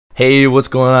Hey, what's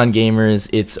going on, gamers?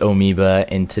 It's Omeeba,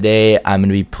 and today I'm going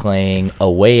to be playing A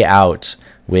Way Out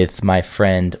with my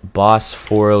friend Boss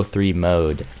 403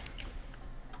 Mode.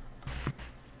 Am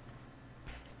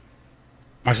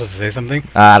I supposed to say something?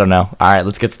 I don't know. Alright,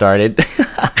 let's get started.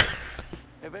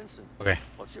 Hey Vincent. Okay.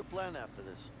 What's your plan after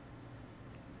this?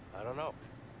 I don't know.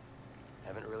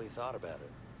 Haven't really thought about it.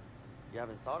 You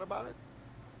haven't thought about it?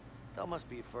 That must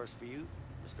be a first for you,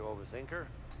 Mr. Overthinker.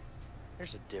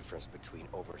 There's a difference between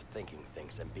overthinking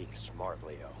things and being smart,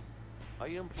 Leo. Are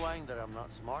you implying that I'm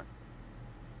not smart?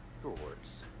 Your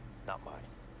words, not mine.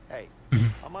 Hey,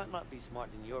 I might not be smart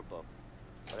in your book,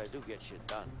 but I do get shit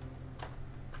done.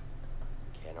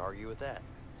 Can't argue with that.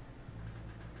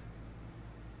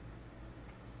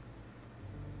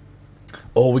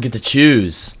 Oh, we get to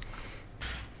choose.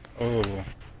 Oh.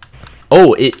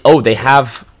 Oh, they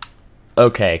have...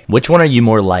 Okay. Which one are you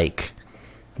more like?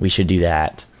 We should do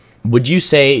that. Would you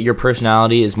say your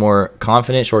personality is more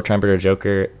confident, short-tempered, or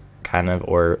joker, kind of,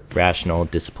 or rational,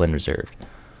 disciplined, reserved?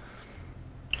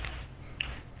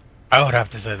 I would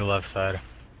have to say the left side.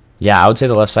 Yeah, I would say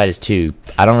the left side is too.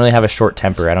 I don't really have a short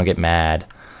temper. I don't get mad.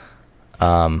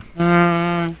 But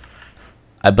I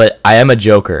am a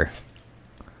joker,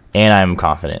 and I'm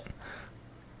confident.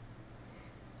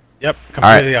 Yep,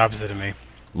 completely opposite of me.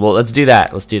 Well, let's do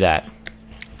that. Let's do that.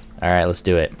 All right, let's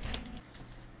do it.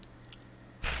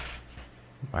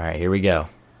 All right, here we go.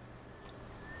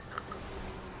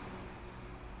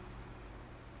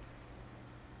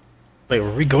 Wait,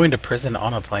 were we going to prison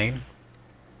on a plane?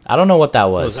 I don't know what that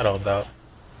What was was. that all about?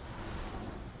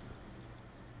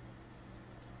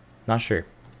 Not sure.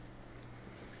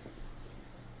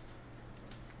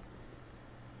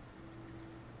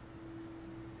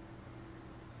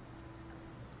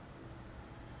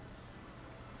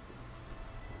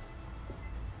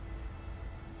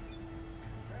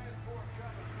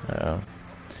 Uh-oh.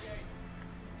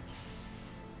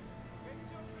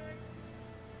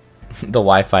 The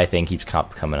Wi-Fi thing keeps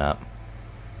coming up.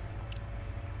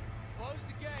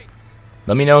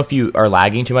 Let me know if you are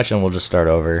lagging too much, and we'll just start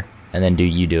over, and then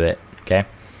you do it, okay?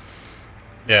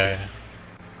 Yeah.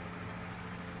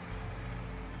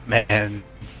 Man.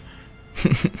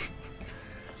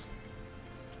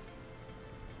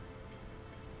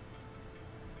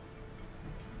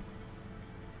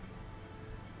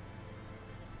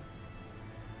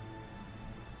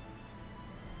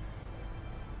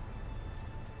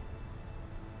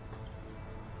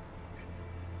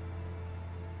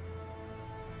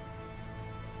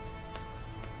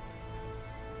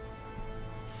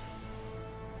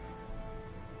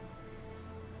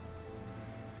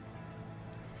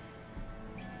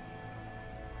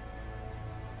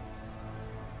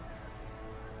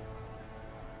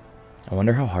 I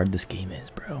wonder how hard this game is,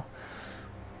 bro.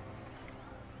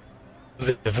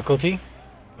 The difficulty?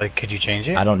 Like, could you change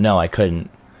it? I don't know. I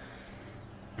couldn't.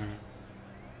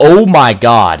 Oh my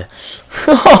god.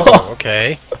 Oh,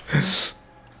 okay.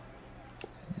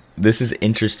 This is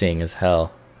interesting as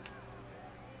hell.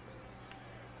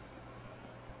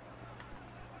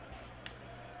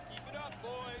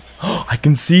 I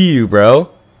can see you, bro.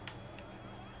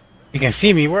 You can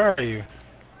see me. Where are you?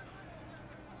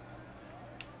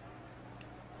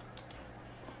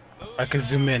 I can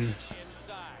zoom in.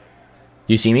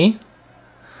 You see me?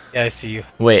 Yeah, I see you.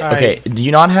 Wait, Hi. okay. Do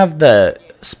you not have the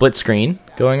split screen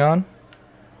going on?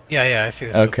 Yeah, I see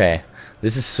this. Okay.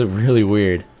 This is so really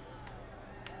weird.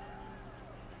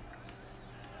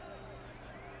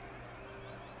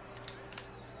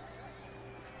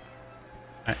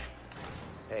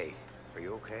 Hey, are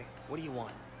you okay? What do you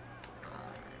want?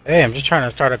 Hey, I'm just trying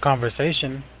to start a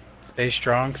conversation. Stay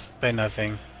strong, say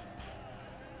nothing.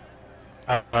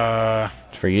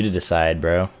 It's for you to decide,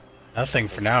 bro. Nothing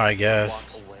for now, I guess.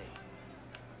 Walk away.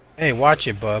 Hey, watch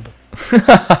it, bub.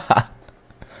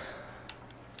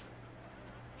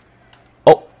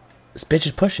 Oh, this bitch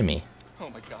is pushing me. Oh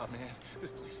my god, man.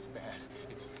 This place is bad.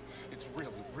 It's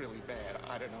really, really bad.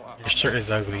 I don't know. Your shirt is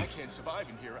ugly. I can't survive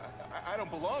in here. I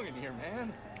don't belong in here,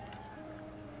 man.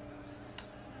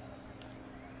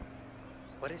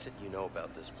 What is it you know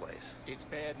about this place? It's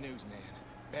bad news, man.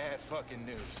 Bad fucking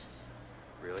news.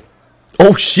 Really?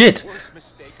 Oh shit! Worst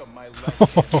mistake of my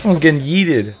life. Someone's getting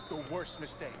yeeted. The worst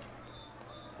mistake.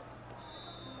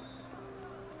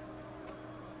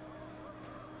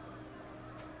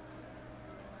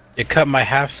 You cut my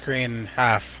half screen in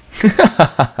half.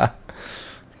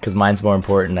 Because mine's more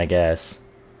important, I guess.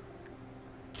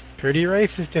 Pretty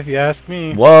racist, if you ask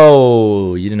me.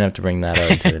 Whoa! You didn't have to bring that out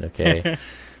into it, okay?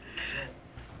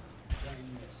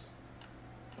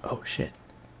 Oh shit.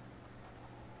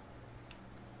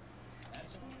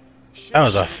 That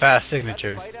was a fast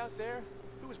signature. That fight out there,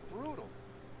 it was brutal.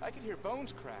 I could hear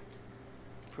bones crack.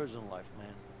 Prison life, man.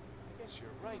 I guess you're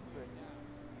right, but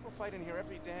people fight in here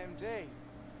every damn day.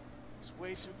 It's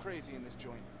way too crazy in this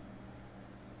joint.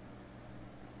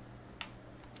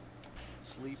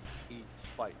 Sleep, eat,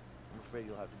 fight. I'm afraid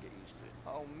you'll have to get used to it.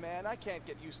 Oh man, I can't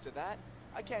get used to that.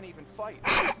 I can't even fight.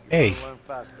 Hey. You'll learn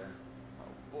fast then.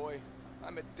 Oh boy,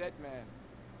 I'm a dead man.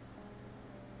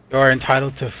 You are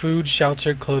entitled to food,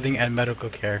 shelter, clothing, and medical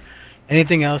care.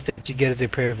 Anything else that you get is a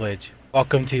privilege.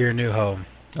 Welcome to your new home.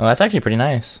 Oh, that's actually pretty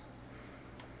nice.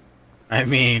 I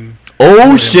mean...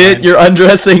 Oh shit, man. you're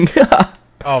undressing.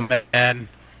 Oh man.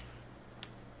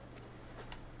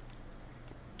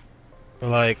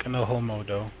 Like, no homo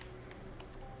though.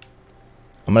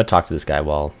 I'm gonna talk to this guy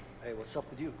while... Hey, what's up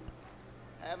with you?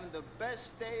 Having the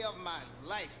best day of my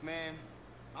life, man.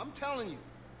 I'm telling you,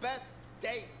 best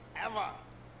day ever.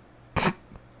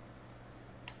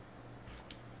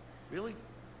 Really?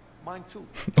 Mine too.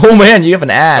 Oh man, you have an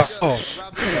ass. Oh.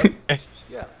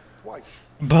 Yeah, twice.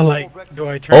 But like, do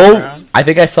I turn Oh, around? I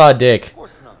think I saw a dick. Of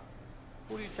course not.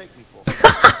 Who do you take me for?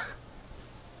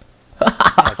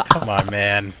 Oh, come on,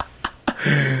 man.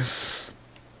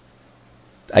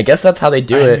 I guess that's how they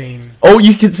do I it. mean- Oh,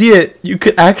 you can see it. You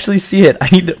could actually see it. I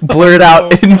need to blur it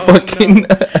out in fucking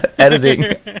editing.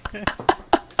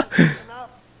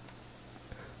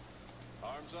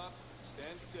 Arms up,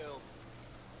 stand still.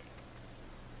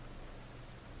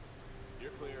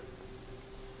 You're clear.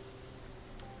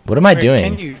 What am I Wait,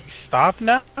 doing? Can you stop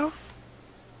now? Oh,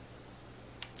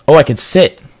 I could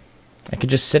sit. I could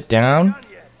just sit down.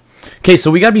 Okay,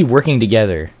 so we gotta be working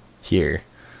together here.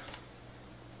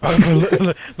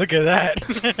 Oh, look at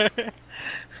that.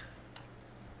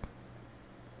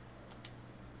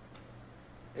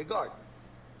 Hey, guard.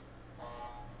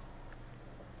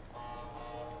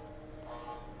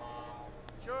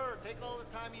 Sure, take all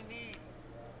the time you need.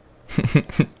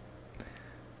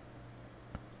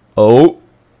 Oh.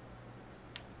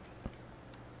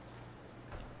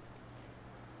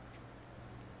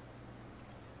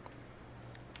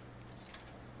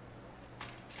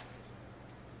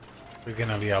 There's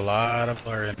gonna be a lot of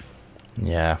blurring.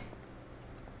 Yeah.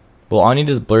 Well, all I need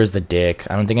to blur is the dick.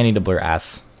 I don't think I need to blur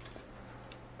ass.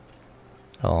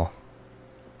 Oh.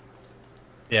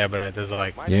 Yeah, but there's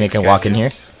like... You think I can walk in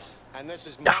here? And this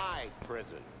is my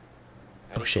prison.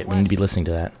 Oh shit, we need to be listening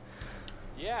to that.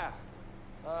 Yeah.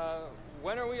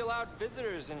 When are we allowed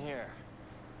visitors in here?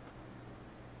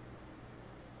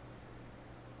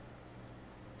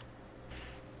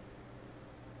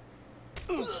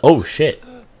 Oh shit.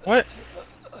 What?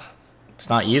 It's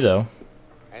not you though.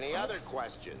 Any other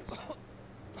questions?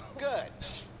 Good.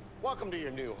 Welcome to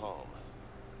your new home.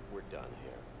 We're done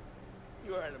here.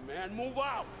 You heard him, man. Move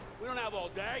out. We don't have all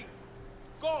day.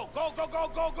 Go, go, go, go,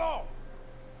 go, go.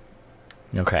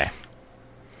 Okay.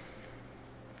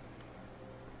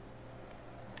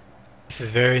 This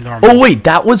is very normal. Oh wait,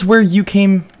 that was where you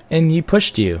came and he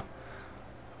pushed you.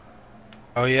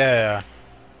 Oh yeah.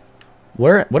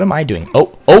 Where? What am I doing?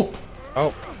 Oh, oh.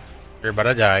 Oh, you're about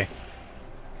to die.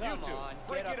 Come on,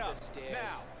 get up the stairs.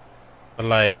 Now. But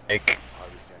like,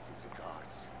 Harvey senses and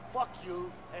guards. Fuck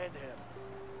you and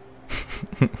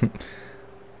him.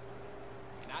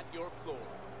 Not your floor.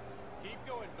 Keep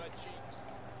going, butt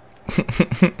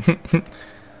cheeks.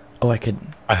 Oh, I could.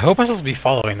 I hope I'm supposed to be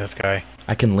following this guy.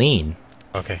 I can lean.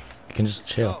 Okay. I can just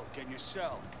chill. Go, get in your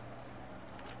cell.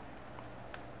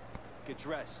 Get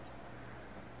dressed.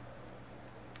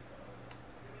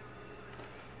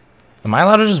 Am I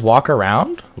allowed to just walk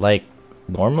around? Like,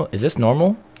 normal? Is this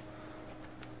normal?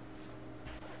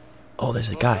 Oh, there's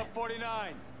a Close guy. up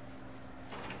 49.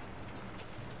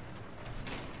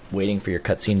 Waiting for your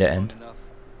cutscene to end. Enough.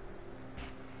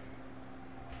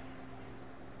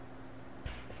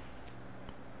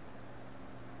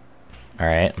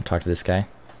 Alright, I'll talk to this guy.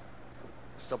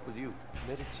 What's up with you?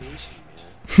 Meditation,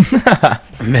 man.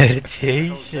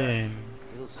 Meditation.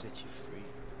 It'll set you free.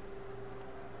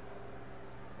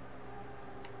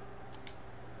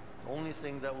 The only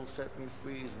thing that will set me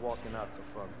free is walking out the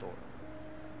front door.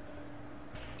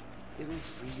 It'll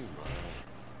free your mind.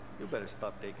 You better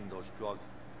stop taking those drugs.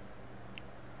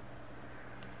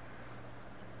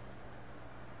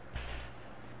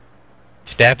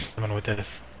 Stab someone with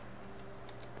this.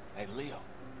 Hey, Leo.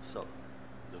 So,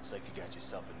 Looks like you got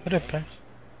yourself a What new up, guys? name.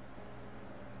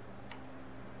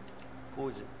 who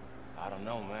is it? I don't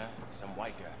know, man. Some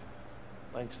white guy.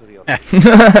 Thanks for the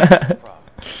update. No problem.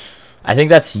 I think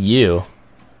that's you.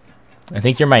 I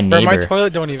think you're my Bro, my neighbor.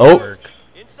 toilet don't even Oh. work.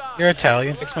 Inside. You're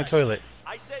Italian. Fix my toilet.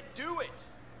 I said do it.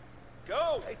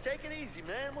 Go. Hey, take it easy,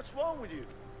 man. What's wrong with you?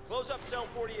 Close up cell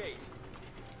 48.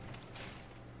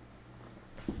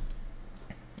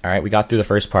 All right, we got through the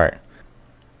first part.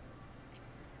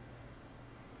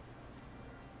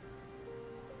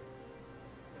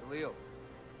 Hey, Leo,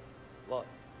 What?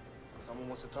 someone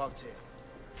wants to talk to you.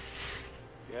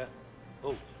 Yeah?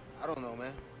 Who? I don't know,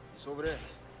 man. It's over there.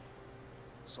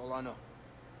 That's all I know.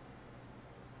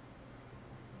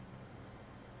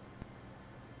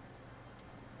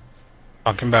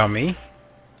 Talking about me?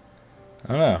 I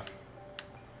don't know.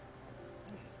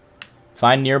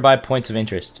 Find nearby points of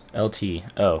interest. LT.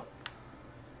 Oh.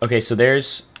 Okay, so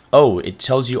there's... Oh, it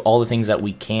tells you all the things that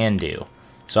we can do.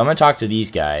 So I'm going to talk to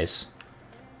these guys.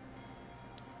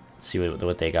 See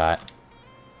what they got.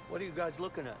 What are you guys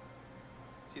looking at?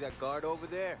 See that guard over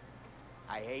there?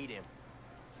 I hate him.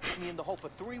 Kept me in the hole for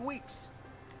 3 weeks.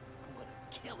 I'm gonna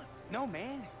kill him. No,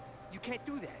 man. You can't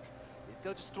do that.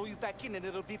 They'll just throw you back in and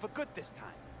it'll be for good this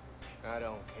time. I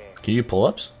don't care. Can you do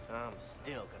pull-ups? I'm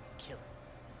still gonna kill him.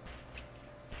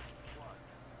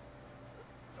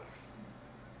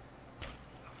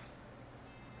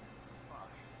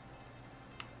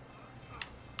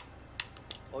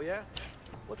 Oh yeah?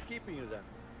 What's keeping you then?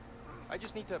 I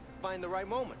just need to find the right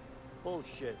moment.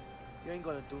 Bullshit. You ain't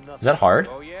gonna do nothing. Is that hard?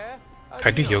 Oh, yeah?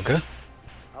 I do yoga.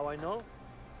 How I know?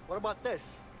 What about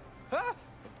this? Huh?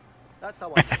 That's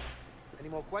how I know. Any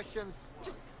more questions?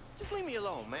 Just leave me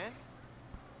alone, man.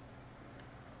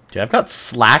 Dude, I've got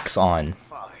slacks on.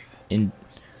 5. In...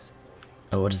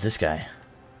 Oh, what is this guy?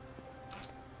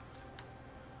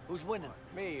 Who's winning?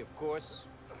 Me, of course.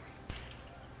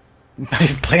 I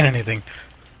didn't plan anything.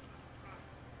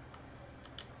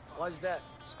 Why's that?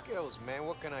 Skills, man.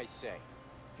 What can I say?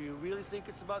 Do you really think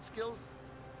it's about skills?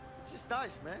 It's just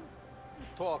nice, man.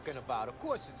 Talking about? Of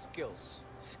course it's skills.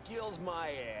 Skills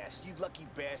my ass, you lucky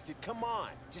bastard. Come on,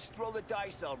 just throw the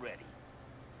dice already.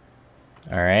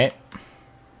 All right.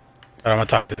 But I'm gonna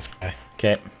talk to this guy.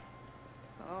 Okay.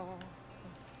 Oh.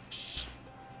 Shh.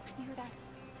 Can you hear that?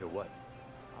 Hear what?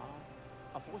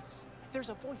 A voice. There's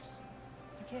a voice.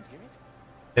 You can't hear it?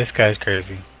 This guy's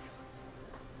crazy.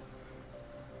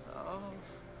 Oh.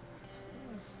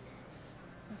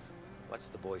 What's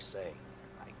the voice saying?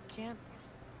 I can't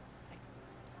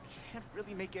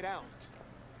really make it out.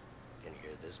 Can you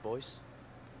hear this voice?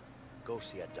 Go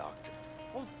see a doctor.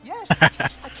 Oh, yes! I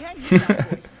can hear that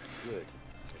voice. Good,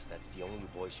 because that's the only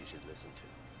voice you should listen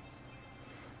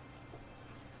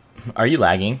to. Are you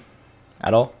lagging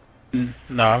at all?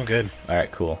 No, I'm good. All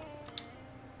right, cool.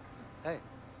 Hey,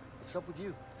 what's up with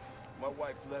you? My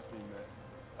wife left me, man.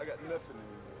 I got nothing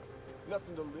anymore.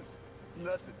 Nothing to live.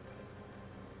 Nothing.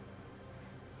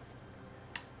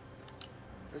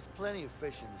 There's plenty of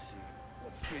fish in the sea.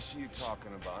 What fish are you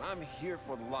talking about? I'm here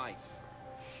for life.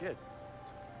 Shit.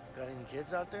 Got any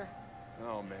kids out there?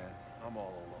 Oh, man. I'm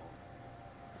all alone.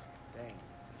 Dang.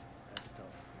 That's tough.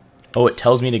 Oh, it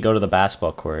tells me to go to the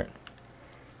basketball court.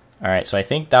 All right, so I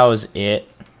think that was it.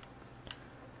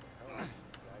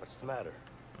 What's the matter?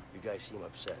 You guys seem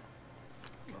upset.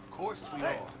 Of course we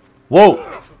are. Whoa!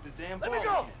 Took the damn Let me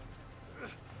ball. go!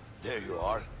 There you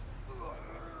are.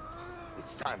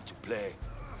 It's time to play.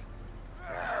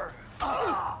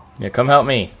 Yeah, come help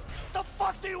me. The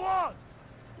fuck do you want?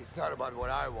 It's not about what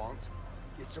I want.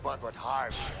 It's about what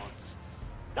Harvey wants.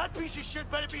 That piece of shit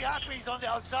better be happy he's on the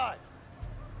outside.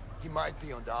 He might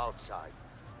be on the outside,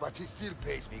 but he still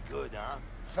pays me good, huh?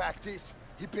 Fact is,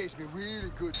 he pays me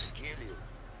really good to kill you.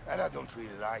 And I don't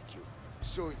really like you.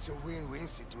 So it's a win-win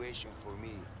situation for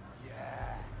me.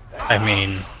 Yeah. I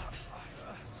mean,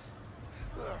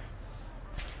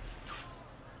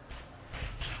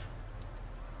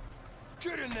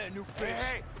 Get in there, new fish.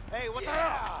 Hey, what the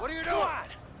hell? What are you doing?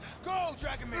 Go,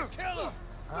 Dragonman. Kill him.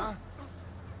 Huh?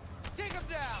 Take him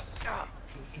down!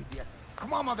 You idiot.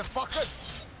 Come on, motherfucker.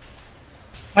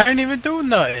 I didn't even do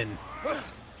nothing.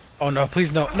 Oh no,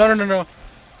 please no. No, no, no, no.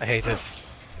 I hate this.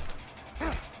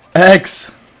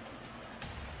 X.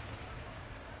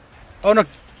 Oh no.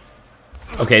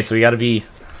 Okay, so we gotta be...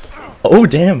 Oh,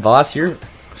 damn, boss, you're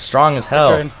strong as hell.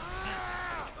 Turn.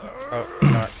 Oh,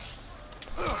 not.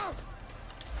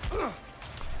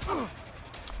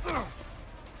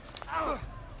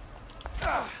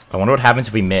 I wonder what happens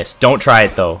if we miss. Don't try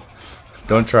it, though.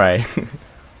 Don't try.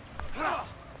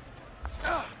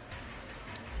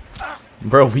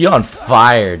 Bro, we on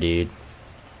fire, dude.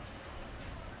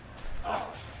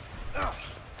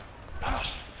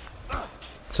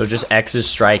 So just X is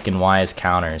strike and Y is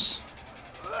counters.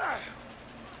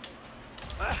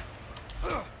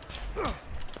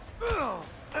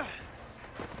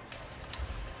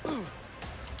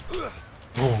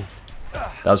 Ooh.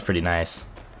 That was pretty nice.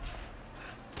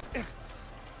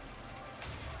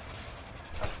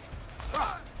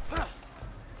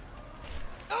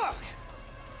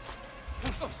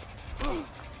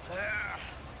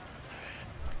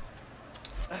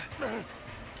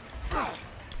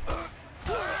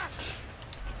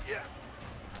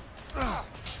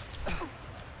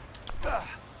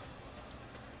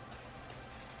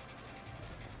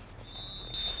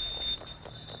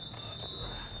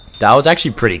 That was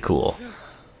actually pretty cool.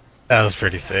 That was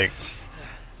pretty sick.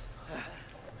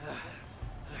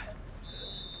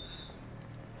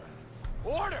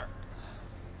 Order!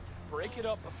 Break it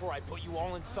up before I put you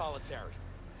all in solitary.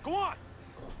 Go on!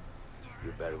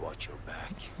 You better watch your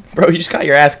back. Bro, you just got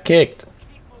your ass kicked.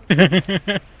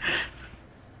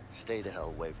 Stay the hell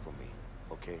away from me,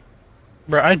 okay?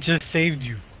 Bro, I just saved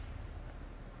you.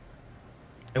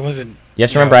 It wasn't. You have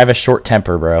to remember I have a short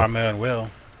temper, bro. I'm my own will.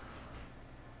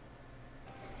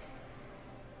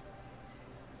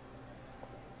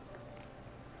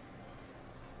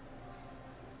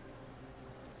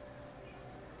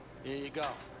 Here you go.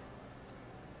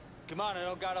 Come on, I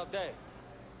don't got all day.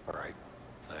 All right,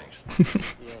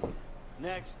 thanks. Yeah.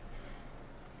 Next.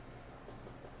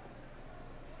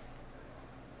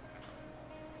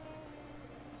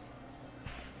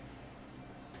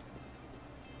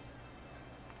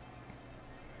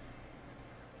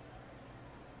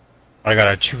 I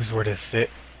gotta choose where to sit.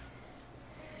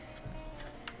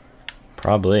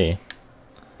 Probably.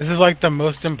 This is like the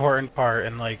most important part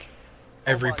in like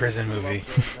every prison movie.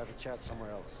 Have a chat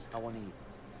somewhere else. I want to eat.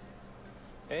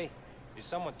 Hey, is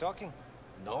someone talking?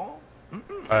 No?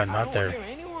 Not I don't there. hear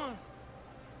anyone.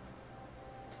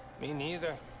 Me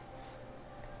neither.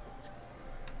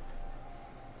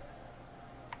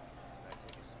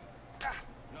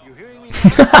 You hearing me?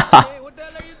 Hey, what the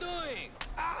hell are you doing?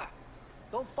 Ah!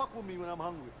 Don't fuck with me when I'm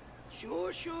hungry.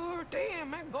 Sure. Damn,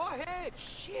 man, go ahead.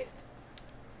 Shit.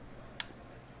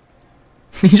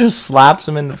 He just slaps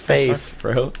him in the face,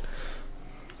 bro.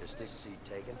 Is this seat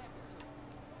taken?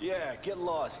 Yeah, get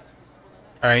lost.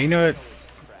 Alright, you know what?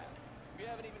 We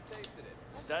haven't even tasted it.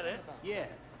 Is that it? Yeah.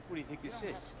 What do you think this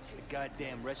is? A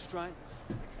goddamn restaurant?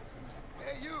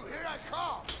 Hey, you, here I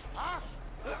come. Huh?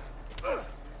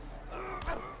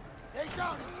 Hey,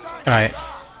 down inside. Alright.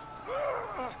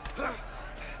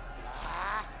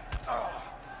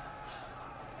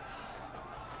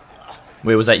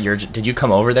 Wait, was that your... Did you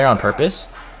come over there on purpose?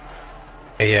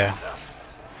 Yeah.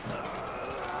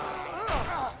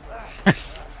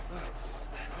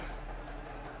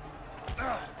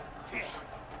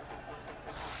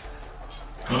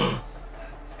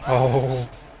 Oh.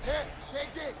 Here,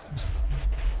 take this.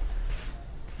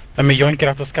 Let me yoink it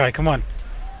off the sky. Come on.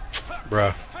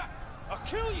 Bruh. I'll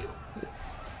kill you!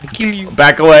 I kill you.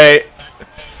 Back away.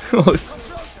 Come closer. Let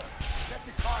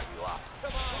me carve you up.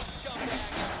 Come on, scumbag.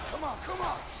 Come on. Come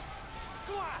on!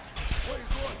 Where you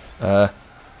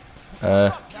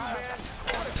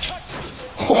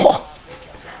going?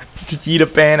 Just eat a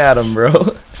pan at him, bro.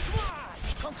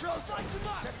 Come closer.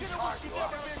 Let me carve you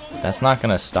up. That's not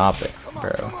gonna stop it,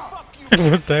 bro.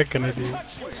 What's that gonna do? Now I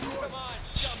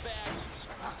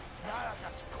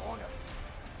got you cornered.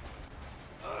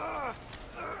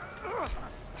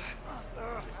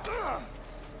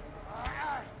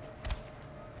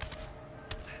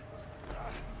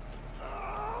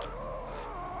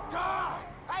 Die!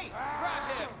 Hey,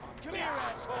 grab him! Come here,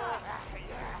 asshole!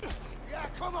 Yeah,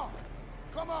 come on!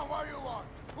 Come on, what do you want?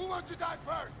 Who wants to die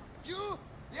first? You?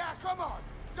 Yeah, come on!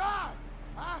 Die!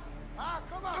 Huh?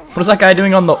 Come on! What is that guy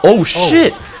doing on the... Oh,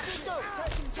 shit!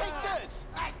 Take this!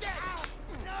 Like this!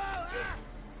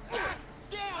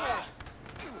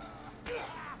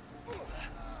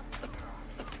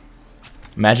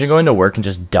 Imagine going to work and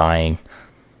just dying.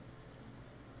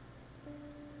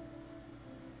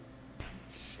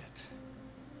 Shit.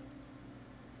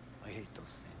 I hate those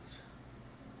things.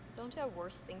 Don't you have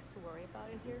worse things to worry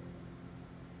about in here?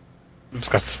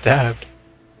 Just got stabbed.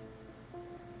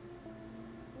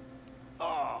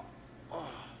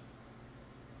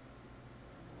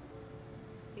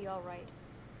 Be alright.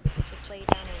 Just lay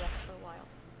down and rest for a while.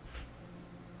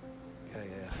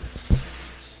 Yeah.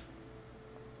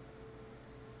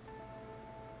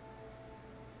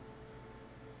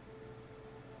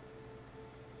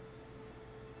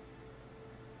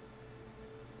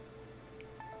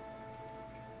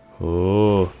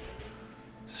 Oh,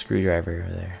 screwdriver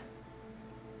over there.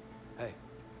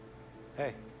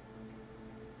 Hey.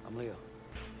 I'm Leo.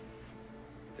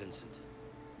 Vincent.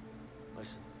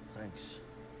 Listen, thanks.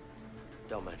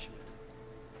 Don't mention it.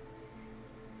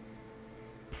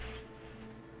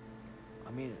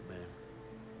 I mean it, man.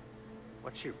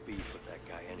 What's your beef with that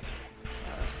guy anyway?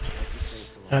 Let's just say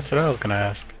it's a long That's what I was gonna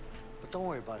ask. But don't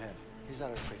worry about him. He's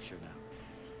out of the picture now.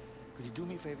 Could you do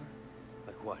me a favor?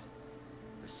 Like what?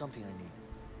 There's something I need.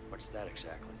 What's that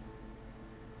exactly?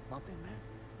 Nothing, man.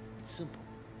 It's simple.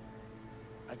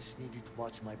 I just need you to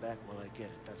watch my back while I get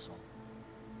it, that's all.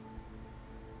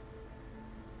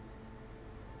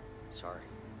 Sorry,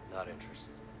 not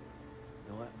interested.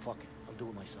 You know what? Fuck it. I'll do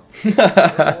it myself.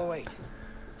 Wait.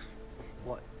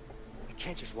 What? You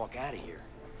can't just walk out of here.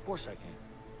 Of course I can.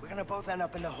 We're gonna both end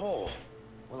up in the hole.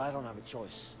 Well, I don't have a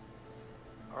choice.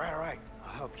 All right.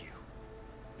 I'll help you.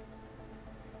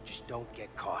 Just don't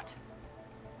get caught.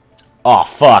 Oh,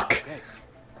 fuck. Okay.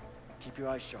 Keep your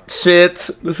eyes sharp. Shit.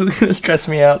 This is gonna stress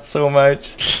me out so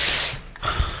much.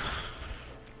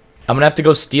 I'm gonna have to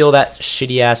go steal that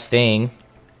shitty ass thing.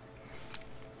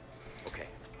 Okay,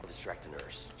 I'll distract the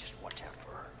nurse. Just watch out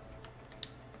for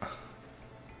her.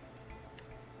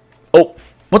 Oh,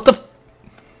 what the?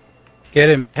 Get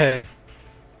him. Hey.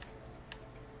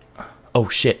 Oh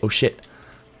shit. Oh shit.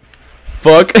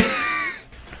 Fuck.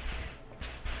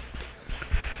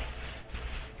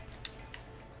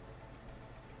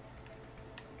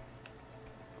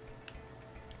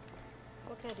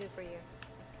 What can I do for you?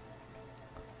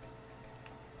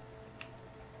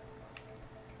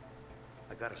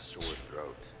 I got a sore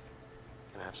throat.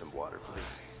 Can I have some water,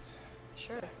 please?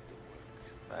 Sure.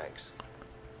 Thanks.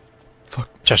 Fuck.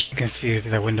 Just you can see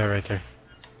through that window right there.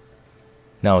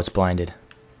 No, it's blinded.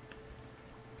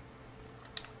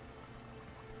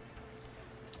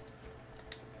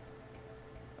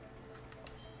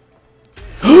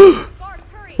 Guards,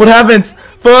 hurry! What happens?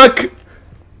 Fuck.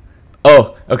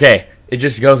 Oh, okay. It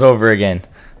just goes over again.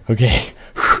 Okay.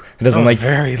 It doesn't like.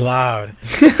 Very loud.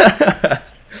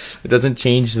 It doesn't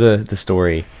change the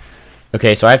story.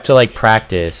 Okay, so I have to like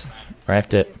practice, or I have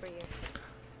to. Do for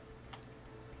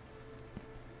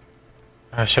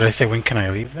you. Should I say when can I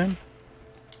leave then?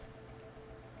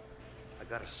 I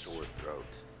got a sore throat.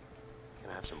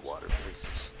 Can I have some water, please?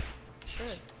 Sure.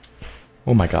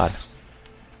 Oh my god.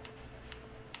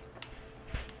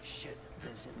 Shit,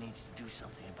 Vincent needs to do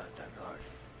something about that guard.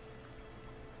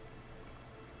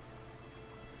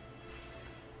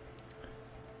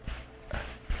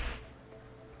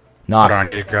 Knock. Hold on, I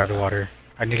need to grab the water.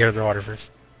 I need to get the water first.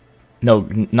 No,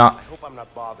 not. I hope I'm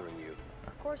not bothering you.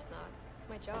 Of course not. It's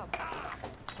my job.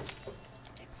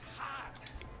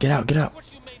 Get out, get out.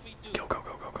 What you made me do? Go, go,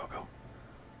 go, go, go, go.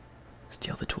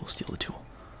 Steal the tool, steal the tool.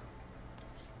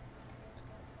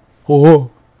 Oh.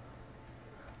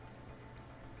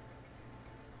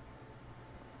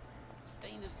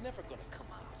 Stain is never gonna come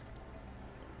out.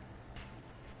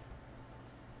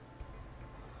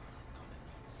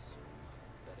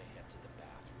 Better head to the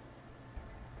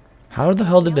bathroom. How the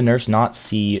hell did the nurse not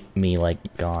see me,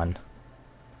 like, gone?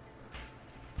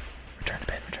 Return to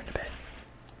bed, return to bed.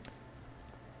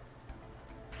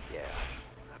 Yeah,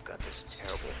 I've got this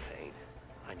terrible pain.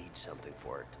 I need something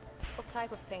for it. What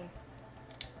type of pain?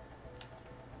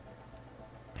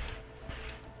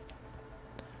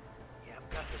 Yeah, I've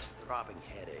got this throbbing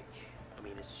headache. I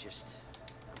mean, it's just...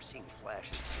 I'm seeing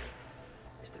flashes here.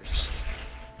 Is there something...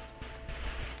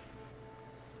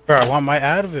 Bro, I want my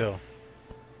Advil.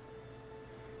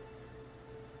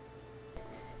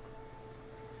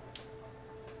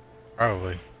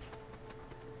 Probably.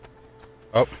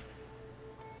 Oh.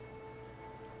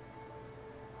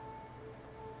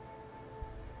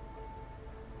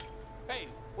 Hey,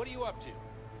 what are you up to?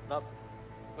 Nothing.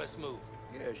 Let's move.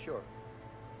 Yeah, sure.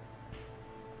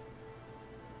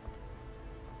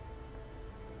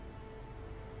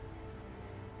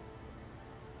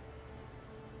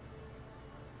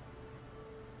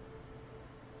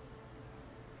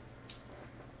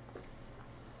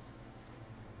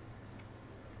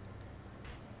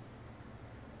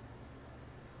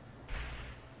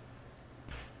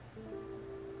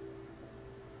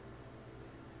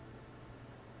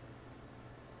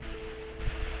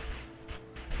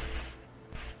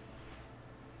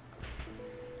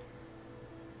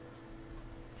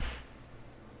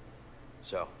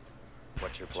 So,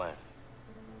 what's your plan?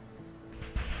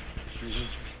 Excuse me?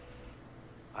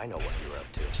 I know what you're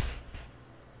up to.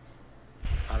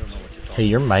 I don't know what you're talking Hey,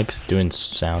 your mic's doing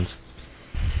sounds.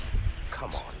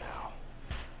 Come on now.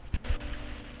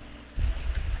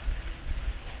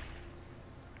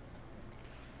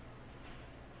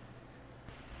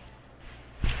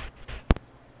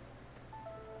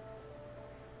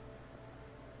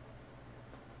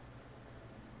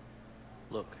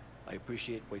 Look, I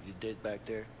appreciate what you did back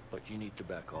there, but you need to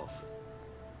back off.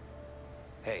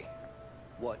 Hey,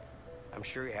 What? I'm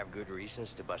sure you have good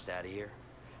reasons to bust out of here,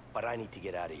 but I need to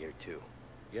get out of here too.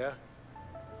 Yeah?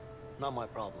 Not my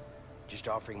problem. Just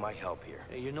offering my help here.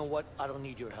 Hey, you know what? I don't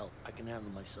need your help. I can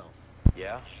handle myself.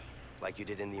 Yeah? Like you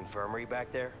did in the infirmary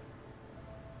back there?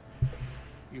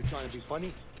 You trying to be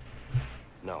funny?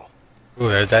 No. Ooh,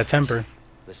 there's that temper.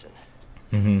 Listen,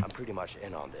 Mm-hmm. I'm pretty much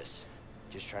in on this.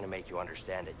 Just trying to make you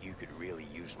understand that you could really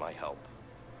use my help.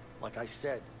 Like I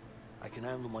said, I can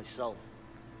handle myself.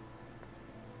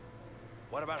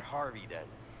 What about Harvey then?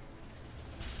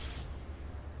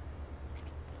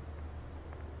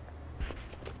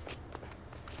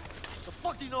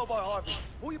 do you know about Harvey?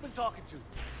 Who you been talking to?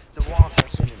 The walls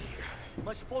have been in here. Am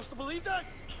I supposed to believe that?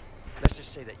 Let's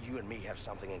just say that you and me have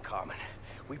something in common.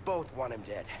 We both want him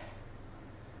dead.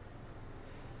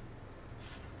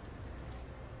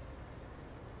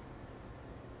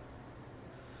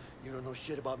 You don't know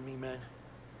shit about me, man?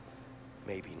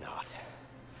 Maybe not.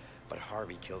 But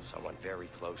Harvey killed someone very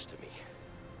close to me.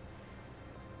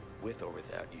 With or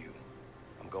without you,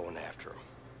 I'm going after him.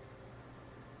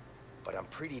 But I'm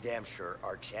pretty damn sure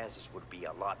our chances would be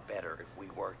a lot better if we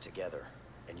worked together.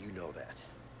 And you know that.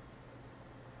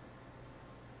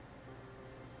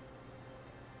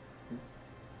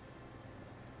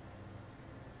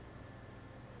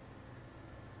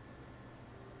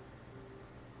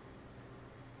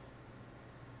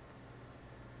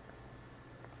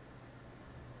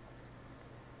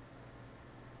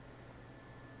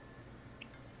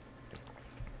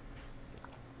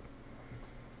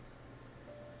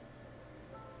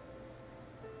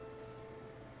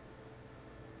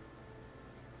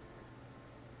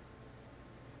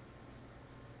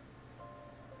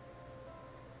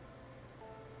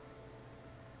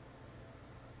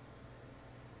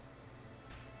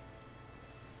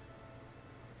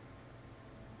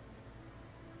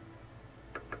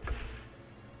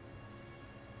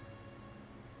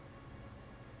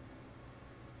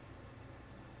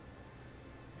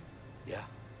 Yeah.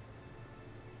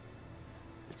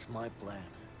 It's my plan,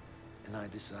 and I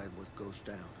decide what goes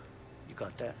down. You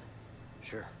got that?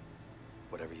 Sure.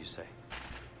 Whatever you say.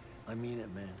 I mean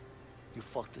it, man. You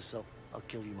fuck this up, I'll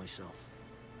kill you myself.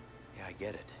 Yeah, I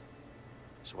get it.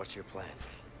 So what's your plan?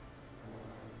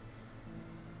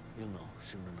 You'll know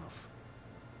soon enough.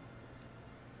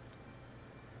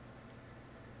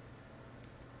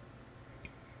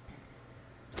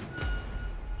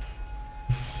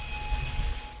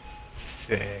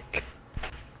 Sick.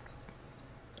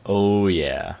 Oh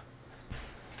yeah.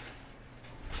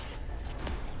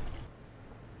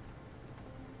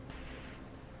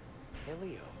 Hey,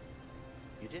 Leo.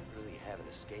 You didn't really have an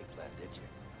escape plan, did you?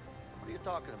 What are you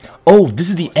talking about? Oh, this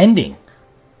is the ending.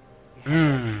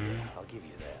 Yeah, I'll give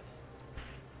you that.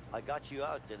 I got you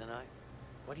out, didn't I?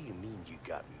 What do you mean you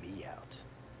got me out?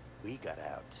 We got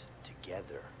out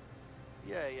together.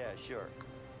 Yeah, sure.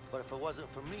 But if it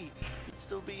wasn't for me, you'd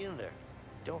still be in there.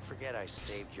 Don't forget I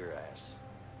saved your ass.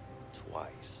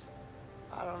 Twice.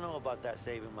 I don't know about that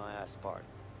saving my ass part,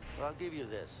 but I'll give you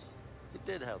this. It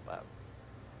did help out.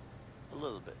 A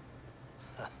little bit.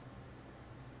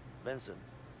 Vincent,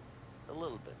 a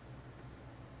little bit.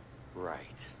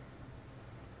 Right.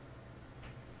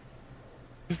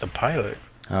 Who's the pilot?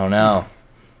 I don't know.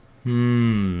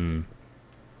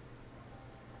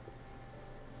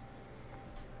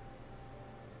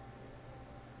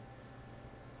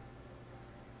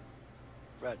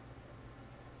 Fred,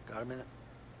 got a minute?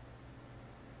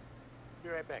 Be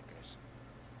right back, guys.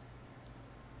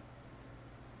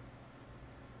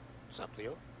 What's up,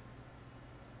 Leo?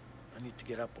 I need to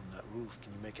get up on that roof.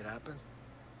 Can you make it happen?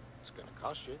 It's gonna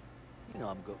cost you. You know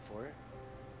I'm good for it.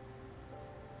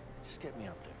 Just get me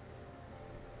up there.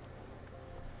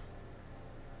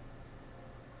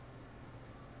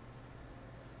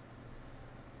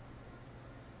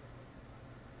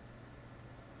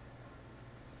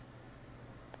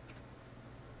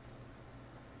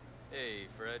 Hey,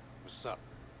 Fred. What's up?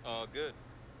 All good.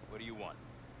 What do you want?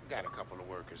 Got a couple of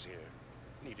workers here.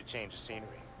 Need to change the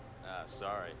scenery. Ah,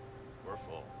 sorry. We're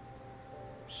full.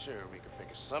 Sure, we could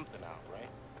figure something out, right?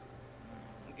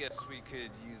 I guess we could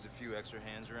use a few extra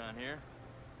hands around here.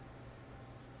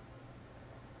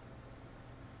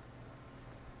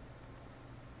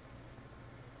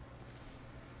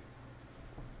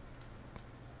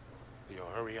 Leo,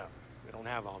 hurry up. We don't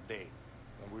have all day.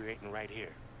 And we're waiting right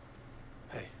here.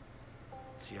 Hey,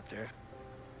 see up there?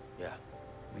 Yeah.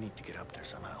 We need to get up there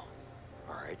somehow.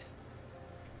 All right.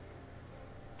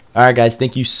 Alright guys,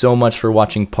 thank you so much for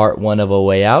watching part 1 of A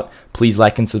Way Out. Please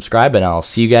like and subscribe, and I'll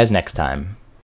see you guys next time.